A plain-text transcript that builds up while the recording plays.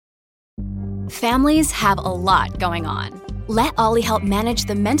Families have a lot going on. Let Ollie help manage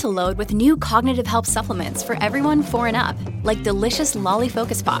the mental load with new cognitive help supplements for everyone 4 and up, like delicious Lolly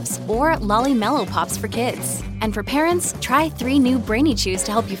Focus Pops or Lolly Mellow Pops for kids. And for parents, try 3 new Brainy Chews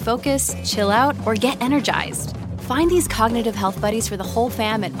to help you focus, chill out, or get energized. Find these cognitive health buddies for the whole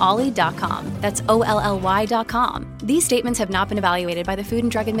fam at ollie.com. That's OLLY.com. These statements have not been evaluated by the Food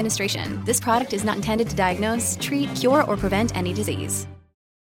and Drug Administration. This product is not intended to diagnose, treat, cure, or prevent any disease.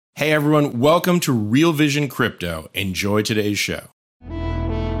 Hey everyone, welcome to Real Vision Crypto. Enjoy today's show.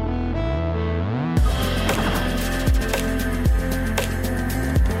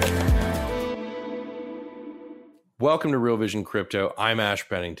 Welcome to Real Vision Crypto. I'm Ash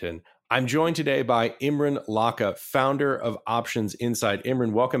Pennington. I'm joined today by Imran Lakha, founder of Options Insight.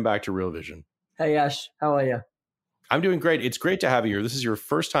 Imran, welcome back to Real Vision. Hey Ash, how are you? I'm doing great. It's great to have you here. This is your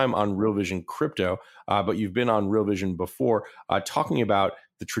first time on Real Vision Crypto, but you've been on Real Vision before talking about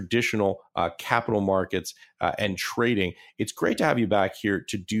the traditional capital markets and trading. It's great to have you back here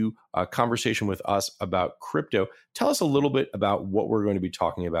to do a conversation with us about crypto. Tell us a little bit about what we're going to be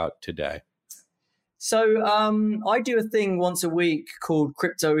talking about today. So I do a thing once a week called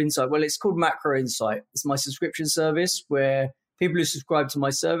Crypto Insight. Well, it's called Macro Insight. It's my subscription service where people who subscribe to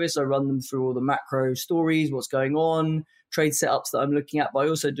my service, I run them through all the macro stories, what's going on, trade setups that I'm looking at. But I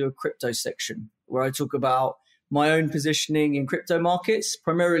also do a crypto section where I talk about my own positioning in crypto markets,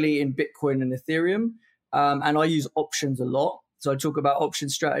 primarily in Bitcoin and Ethereum. And I use options a lot. So I talk about option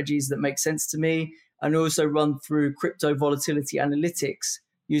strategies that make sense to me, and also run through crypto volatility analytics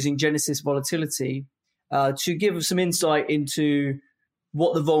using Genesis Volatility to give some insight into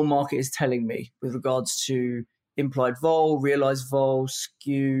what the vol market is telling me with regards to implied vol, realized vol,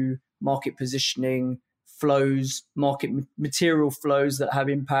 skew, market positioning, flows, market material flows that have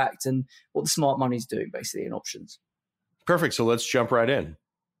impact, and what the smart money is doing basically in options. Perfect. So let's jump right in.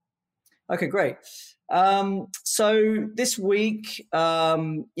 Okay, great. So this week,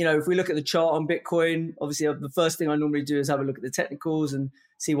 if we look at the chart on Bitcoin, obviously the first thing I normally do is have a look at the technicals and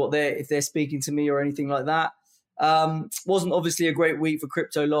see if they're speaking to me or anything like that. Wasn't obviously a great week for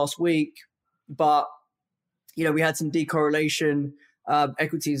crypto last week, but we had some decorrelation.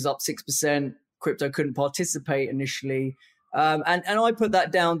 Equities up 6%. Crypto couldn't participate initially. And I put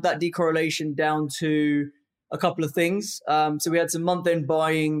that decorrelation down to a couple of things. So we had some month-end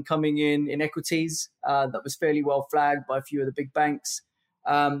buying coming in equities that was fairly well flagged by a few of the big banks.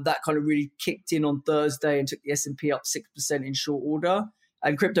 That kind of really kicked in on Thursday and took the S&P up 6% in short order.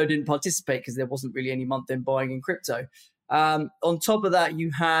 And crypto didn't participate because there wasn't really any month-end buying in crypto. On top of that,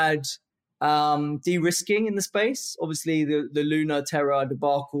 you had de-risking in the space. Obviously, the Luna Terra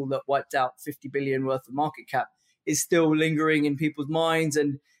debacle that wiped out 50 billion worth of market cap is still lingering in people's minds,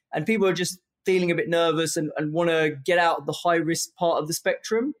 and people are just feeling a bit nervous and want to get out of the high-risk part of the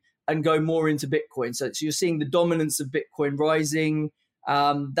spectrum and go more into Bitcoin. So you're seeing the dominance of Bitcoin rising.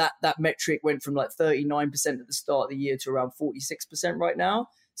 That metric went from like 39% at the start of the year to around 46% right now.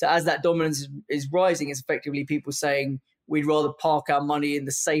 So as that dominance is rising, it's effectively people saying, we'd rather park our money in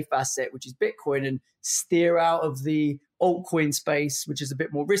the safe asset, which is Bitcoin, and steer out of the altcoin space, which is a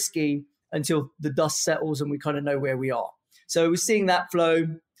bit more risky, until the dust settles and we kind of know where we are. So we're seeing that flow.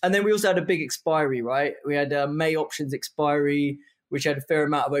 And then we also had a big expiry, right? We had a May options expiry, which had a fair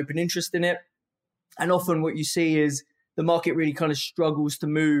amount of open interest in it. And often what you see is the market really kind of struggles to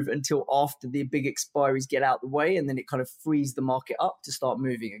move until after the big expiries get out the way, and then it kind of frees the market up to start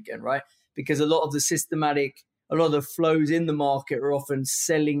moving again, right? Because a lot of the flows in the market are often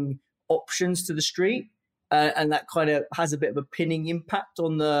selling options to the street, and that kind of has a bit of a pinning impact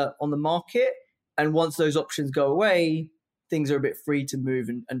on the market. And once those options go away, things are a bit free to move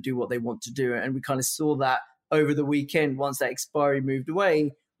and do what they want to do. And we kind of saw that over the weekend. Once that expiry moved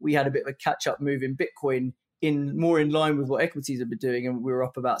away, we had a bit of a catch-up move in Bitcoin, more in line with what equities have been doing, and we were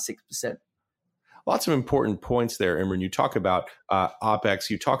up about 6%. Lots of important points there, Imran. You talk about OPEX,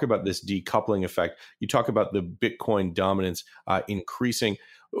 you talk about this decoupling effect, you talk about the Bitcoin dominance increasing.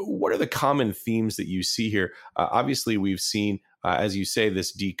 What are the common themes that you see here? Obviously, we've seen, as you say,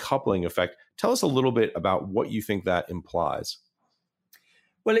 this decoupling effect. Tell us a little bit about what you think that implies.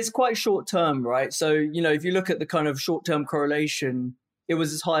 Well, it's quite short term, right? So, if you look at the kind of short term correlation, it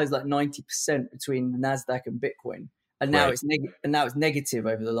was as high as like 90% between the NASDAQ and Bitcoin. And now it's negative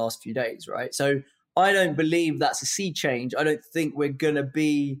over the last few days, right? So I don't believe that's a sea change. I don't think we're going to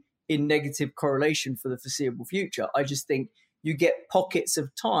be in negative correlation for the foreseeable future. I just think you get pockets of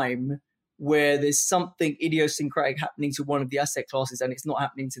time where there's something idiosyncratic happening to one of the asset classes and it's not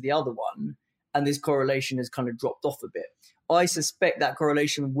happening to the other one. And this correlation has kind of dropped off a bit. I suspect that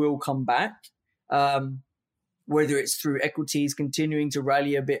correlation will come back. whether it's through equities continuing to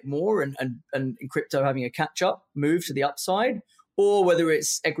rally a bit more and crypto having a catch-up move to the upside, or whether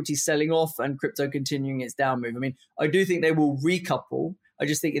it's equity selling off and crypto continuing its down move. I mean, I do think they will recouple. I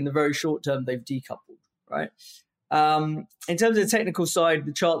just think in the very short term, they've decoupled, right? In terms of the technical side,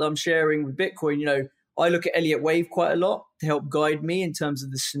 the chart that I'm sharing with Bitcoin, I look at Elliott Wave quite a lot to help guide me in terms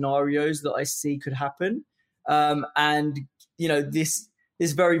of the scenarios that I see could happen.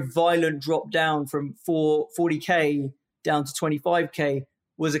 This very violent drop down from 40K down to 25K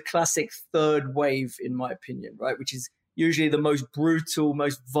was a classic third wave, in my opinion, right? Which is usually the most brutal,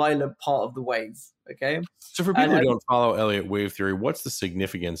 most violent part of the wave, okay? So for people who don't follow Elliott Wave theory, what's the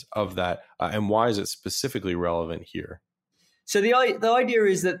significance of that and why is it specifically relevant here? So the idea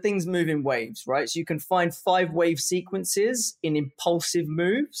is that things move in waves, right? So you can find 5 wave sequences in impulsive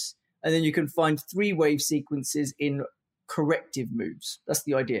moves, and then you can find 3 wave sequences in corrective moves. That's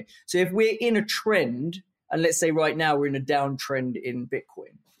the idea. So if we're in a trend, and let's say right now we're in a downtrend in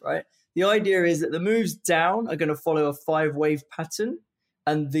Bitcoin, right? The idea is that the moves down are going to follow a 5-wave pattern,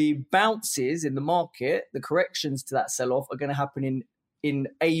 and the bounces in the market, the corrections to that sell-off, are going to happen in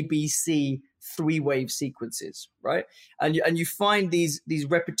ABC 3-wave sequences, right? And you find these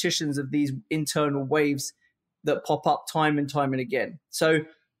repetitions of these internal waves that pop up time and time and again. So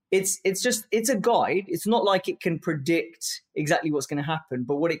it's a guide. It's not like it can predict exactly what's going to happen,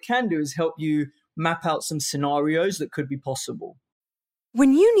 but what it can do is help you map out some scenarios that could be possible.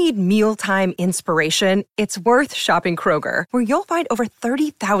 When you need mealtime inspiration, it's worth shopping Kroger, where you'll find over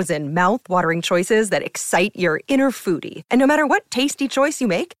 30,000 mouth-watering choices that excite your inner foodie. And no matter what tasty choice you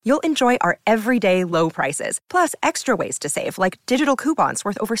make, you'll enjoy our everyday low prices, plus extra ways to save, like digital coupons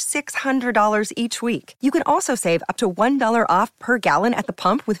worth over $600 each week. You can also save up to $1 off per gallon at the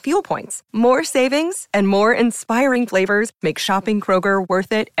pump with fuel points. More savings and more inspiring flavors make shopping Kroger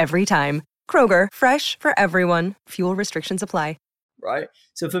worth it every time. Kroger, fresh for everyone. Fuel restrictions apply. Right.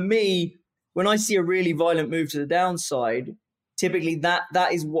 So for me, when I see a really violent move to the downside, typically that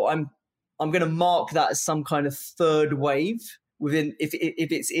is what I'm going to mark that as some kind of third wave within if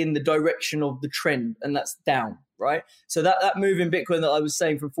it's in the direction of the trend, and that's down. Right. So that move in Bitcoin that I was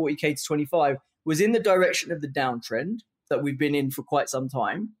saying from 40K to 25 was in the direction of the downtrend that we've been in for quite some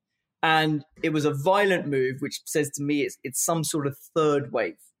time. And it was a violent move, which says to me it's some sort of third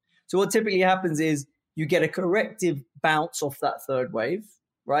wave. So what typically happens is you get a corrective bounce off that third wave,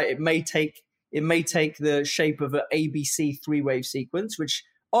 right? It may take the shape of an ABC 3-wave sequence, which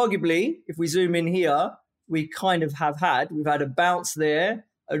arguably, if we zoom in here, we kind of we've had a bounce there,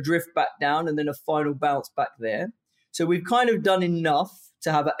 a drift back down, and then a final bounce back there. So we've kind of done enough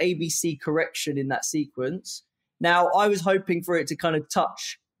to have an ABC correction in that sequence. Now, I was hoping for it to kind of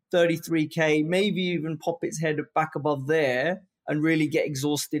touch 33K, maybe even pop its head back above there, and really get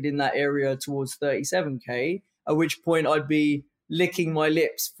exhausted in that area towards 37K, at which point I'd be licking my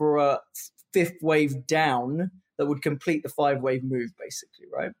lips for a 5th wave down that would complete the 5-wave move, basically,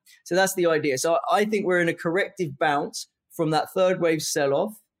 right? So that's the idea. So I think we're in a corrective bounce from that 3rd wave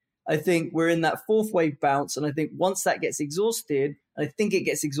sell-off. I think we're in that 4th wave bounce, and I think once that gets exhausted, and I think it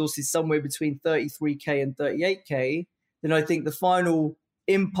gets exhausted somewhere between 33K and 38K, then I think the final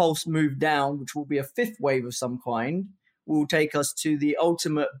impulse move down, which will be a 5th wave of some kind, will take us to the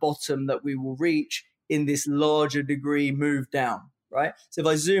ultimate bottom that we will reach in this larger degree move down, right? So if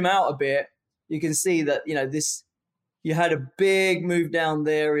I zoom out a bit, you can see that, you had a big move down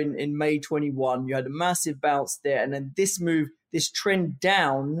there in May 21. You had a massive bounce there. And then this trend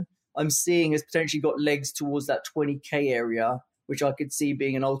down, I'm seeing has potentially got legs towards that 20K area, which I could see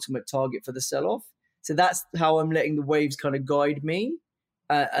being an ultimate target for the sell-off. So that's how I'm letting the waves kind of guide me.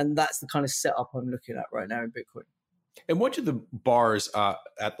 And that's the kind of setup I'm looking at right now in Bitcoin. And what do the bars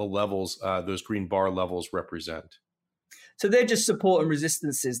at the levels, those green bar levels, represent? So they're just support and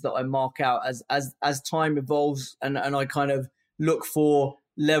resistances that I mark out as time evolves, and I kind of look for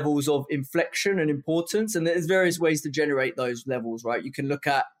levels of inflection and importance. And there's various ways to generate those levels, right? You can look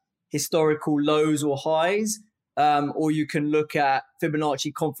at historical lows or highs, or you can look at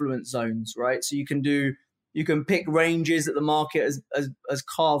Fibonacci confluence zones, right? So you can pick ranges that the market has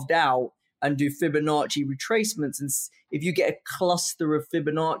carved out and do Fibonacci retracements. And if you get a cluster of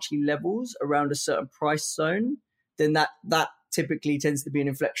Fibonacci levels around a certain price zone, then that typically tends to be an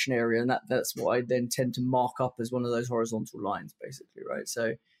inflection area. And that's what I then tend to mark up as one of those horizontal lines, basically, right?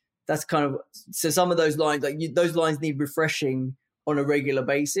 So that's so some of those lines, those lines need refreshing on a regular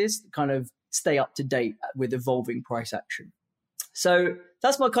basis to kind of stay up to date with evolving price action. So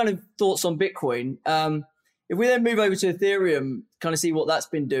that's my kind of thoughts on Bitcoin. If we then move over to Ethereum, kind of see what that's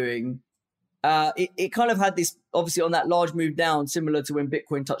been doing, it kind of had this, obviously on that large move down, similar to when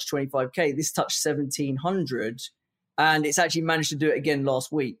Bitcoin touched 25K, this touched 1700, and it's actually managed to do it again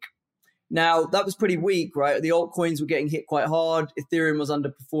last week. Now, that was pretty weak, right? The altcoins were getting hit quite hard. Ethereum was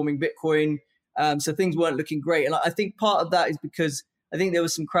underperforming Bitcoin. So things weren't looking great. And I think part of that is because I think there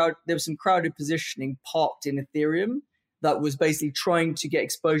was some crowded positioning parked in Ethereum that was basically trying to get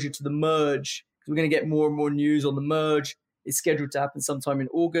exposure to the merge, because we're going to get more and more news on the merge. It's scheduled to happen sometime in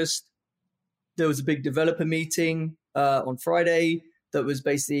August. There was a big developer meeting on Friday that was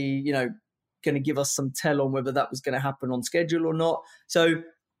basically, going to give us some tell on whether that was going to happen on schedule or not. So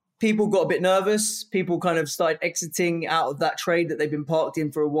people got a bit nervous. People kind of started exiting out of that trade that they've been parked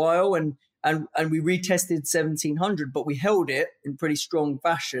in for a while. And we retested 1700, but we held it in pretty strong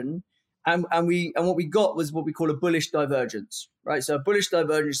fashion. And what we got was what we call a bullish divergence, right? So a bullish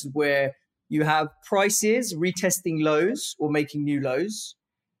divergence is where you have prices retesting lows or making new lows,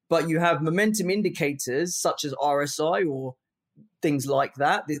 but you have momentum indicators such as RSI or things like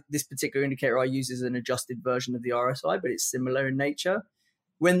that. This particular indicator I use is an adjusted version of the RSI, but it's similar in nature.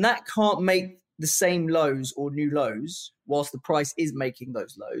 When that can't make the same lows or new lows, whilst the price is making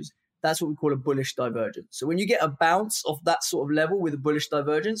those lows, that's what we call a bullish divergence. So when you get a bounce off that sort of level with a bullish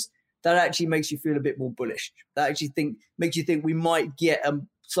divergence, that actually makes you feel a bit more bullish. That actually makes you think we might get a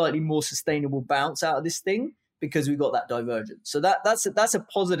slightly more sustainable bounce out of this thing because we got that divergence. So that's a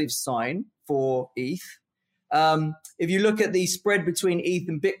positive sign for ETH. If you look at the spread between ETH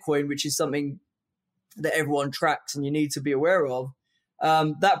and Bitcoin, which is something that everyone tracks and you need to be aware of,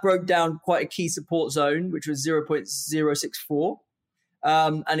 that broke down quite a key support zone, which was 0.064.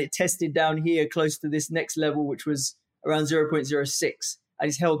 And it tested down here close to this next level, which was around 0.06, and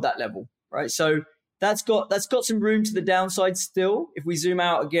it's held that level, right? So that's got some room to the downside still. If we zoom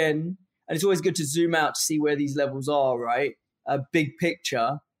out again, and it's always good to zoom out to see where these levels are, right? A big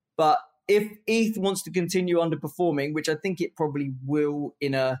picture. But if ETH wants to continue underperforming, which I think it probably will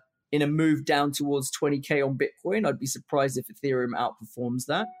in a move down towards 20K on Bitcoin, I'd be surprised if Ethereum outperforms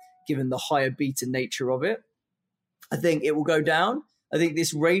that, given the higher beta nature of it. I think it will go down. I think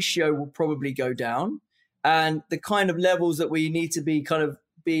this ratio will probably go down. And the kind of levels that we need to be kind of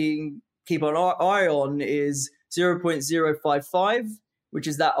keep an eye on is 0.055, which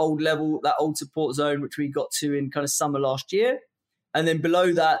is that old level, that old support zone, which we got to in kind of summer last year. And then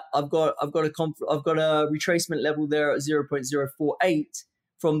below that, I've got a retracement level there at 0.048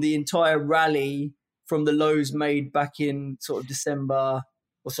 from the entire rally from the lows made back in sort of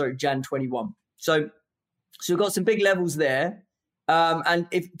Jan 21. So we've got some big levels there. And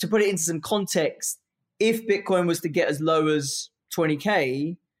to put it into some context, if Bitcoin was to get as low as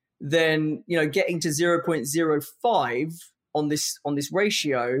 20K, then getting to 0.05 on this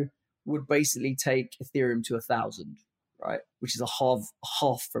ratio would basically take Ethereum to 1,000, right? Which is a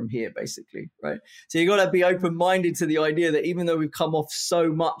half from here, basically, right? So you got to be open-minded to the idea that even though we've come off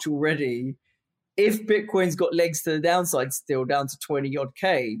so much already, if Bitcoin's got legs to the downside still, down to 20 odd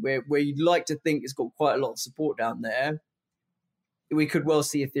K, where you'd like to think it's got quite a lot of support down there, we could well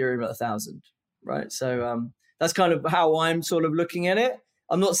see Ethereum at 1,000, right? So that's kind of how I'm sort of looking at it.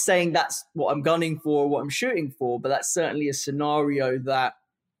 I'm not saying that's what I'm gunning for or what I'm shooting for, but that's certainly a scenario that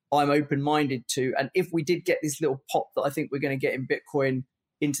I'm open-minded to. And if we did get this little pop that I think we're going to get in Bitcoin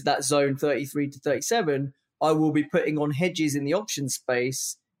into that zone 33 to 37, I will be putting on hedges in the option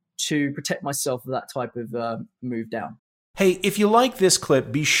space to protect myself from that type of move down. Hey, if you like this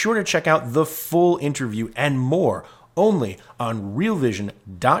clip, be sure to check out the full interview and more only on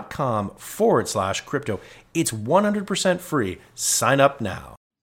realvision.com/crypto. It's 100% free. Sign up now.